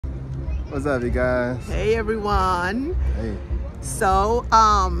What's up, you guys? Hey, everyone. Hey. So,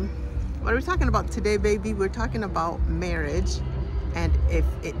 what are we talking about today, baby? We're talking about marriage and if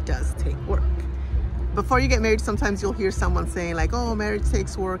it does take work. Before you get married, sometimes you'll hear someone saying like, oh, marriage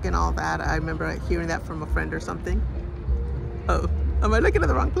takes work and all that. I remember hearing that from a friend or something. Oh, am I looking at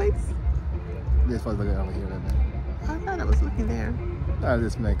the wrong place? You're supposed to look over here, right now. I thought I was looking there. I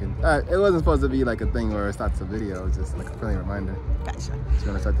was just making. It wasn't supposed to be like a thing where it starts a video. It's just like a friendly reminder. Gotcha. So you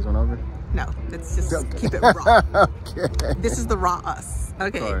want to start this one over? No, let's just keep it raw. Okay. This is the raw us.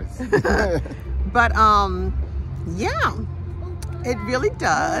 Okay. Of course. But yeah, it really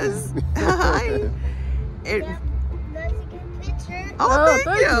does. It. Oh,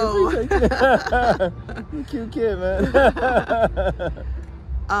 thank you. You cute kid, man.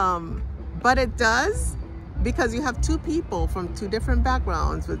 But it does, because you have two people from two different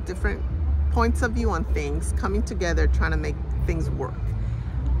backgrounds with different points of view on things coming together trying to make things work.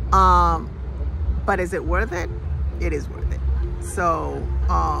 But is it worth it? It is worth it. So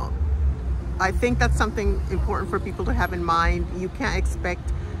I think that's something important for people to have in mind. You can't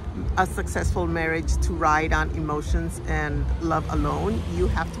expect a successful marriage to ride on emotions and love alone. You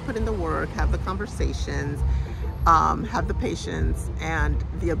have to put in the work, have the conversations, have the patience and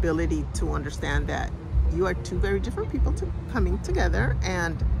the ability to understand that you are two very different people coming together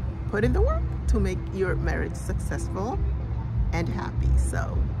and put in the work to make your marriage successful and happy.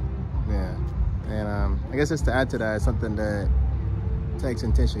 So yeah, and I guess just to add to that, something that takes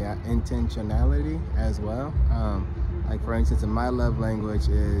intentionality as well. Like for instance, in my love language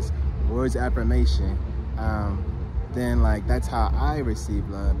is words of affirmation. Then like that's how I receive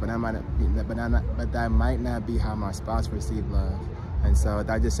love, but that might not be how my spouse receives love. And so if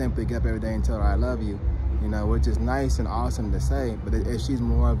I just simply get up every day and tell her I love you, you know, which is nice and awesome to say, but if she's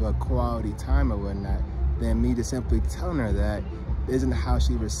more of a quality time or whatnot, then me just simply telling her that isn't how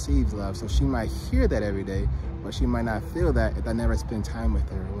she receives love. So she might hear that every day, but she might not feel that if I never spend time with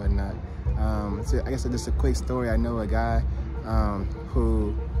her or whatnot. So I guess just a quick story. I know a guy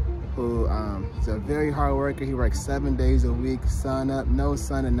who he's a very hard worker. He works 7 days a week, sun up, no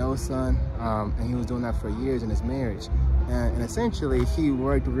sun and no sun, and he was doing that for years in his marriage. And essentially, he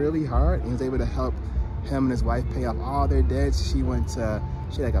worked really hard and he was able to help him and his wife pay off all their debts. She had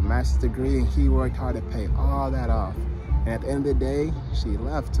like a master's degree, and he worked hard to pay all that off. And at the end of the day, she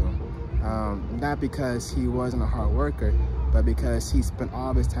left him. Not because he wasn't a hard worker, but because he spent all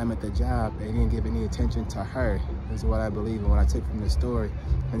of his time at the job and he didn't give any attention to her, is what I believe and what I took from the story.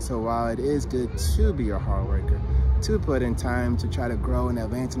 And so while it is good to be a hard worker, to put in time to try to grow and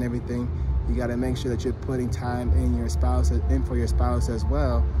advance and everything, you got to make sure that you're putting time in your spouse and for your spouse as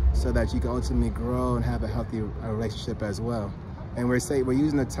well, so that you can ultimately grow and have a healthy relationship as well. And we're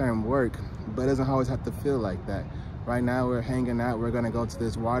using the term work, but it doesn't always have to feel like that. Right now we're hanging out, we're gonna go to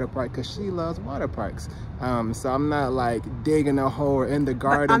this water park because she loves water parks. So I'm not like digging a hole or in the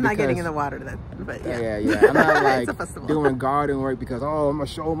garden. But I'm not getting in the water but yeah. Yeah. I'm not like doing garden work because, oh, I'm gonna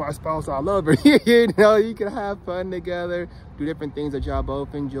show my spouse I love her. You know, you can have fun together, do different things that y'all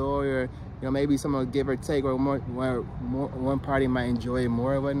both enjoy, or you know, maybe someone give or take, or one party might enjoy it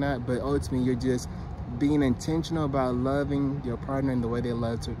more or whatnot. But ultimately, you're just being intentional about loving your partner in the way they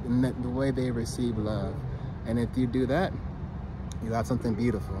love to, and the way they receive love. And if you do that, you have something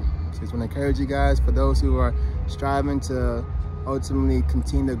beautiful. So I just want to encourage you guys, for those who are striving to ultimately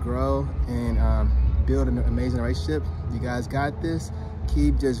continue to grow and build an amazing relationship, you guys got this.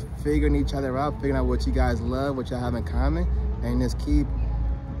 Keep just figuring each other out, figuring out what you guys love, what y'all have in common, and just keep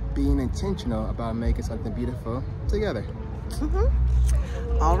being intentional about making something beautiful together.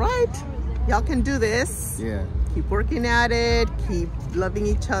 All right, y'all can do this. Yeah. Keep working at it, keep loving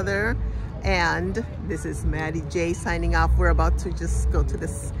each other. And this is Maddie J signing off. We're about to just go to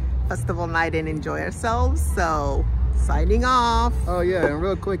this festival night and enjoy ourselves. So signing off. Oh yeah, and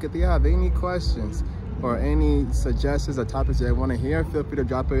real quick, if you have any questions or any suggestions or topics that you want to hear, feel free to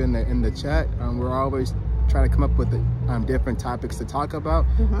drop it in the chat. We're always trying to come up with different topics to talk about,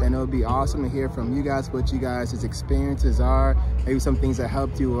 and it'll be awesome to hear from you guys what you guys' experiences are, maybe some things that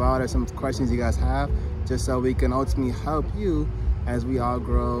helped you out or some questions you guys have, just so we can ultimately help you as we all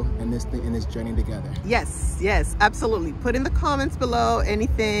grow in this journey together. Yes, absolutely. Put in the comments below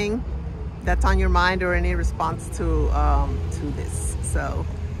anything that's on your mind or any response to this. So,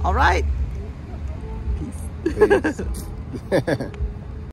 all right. Peace. Peace.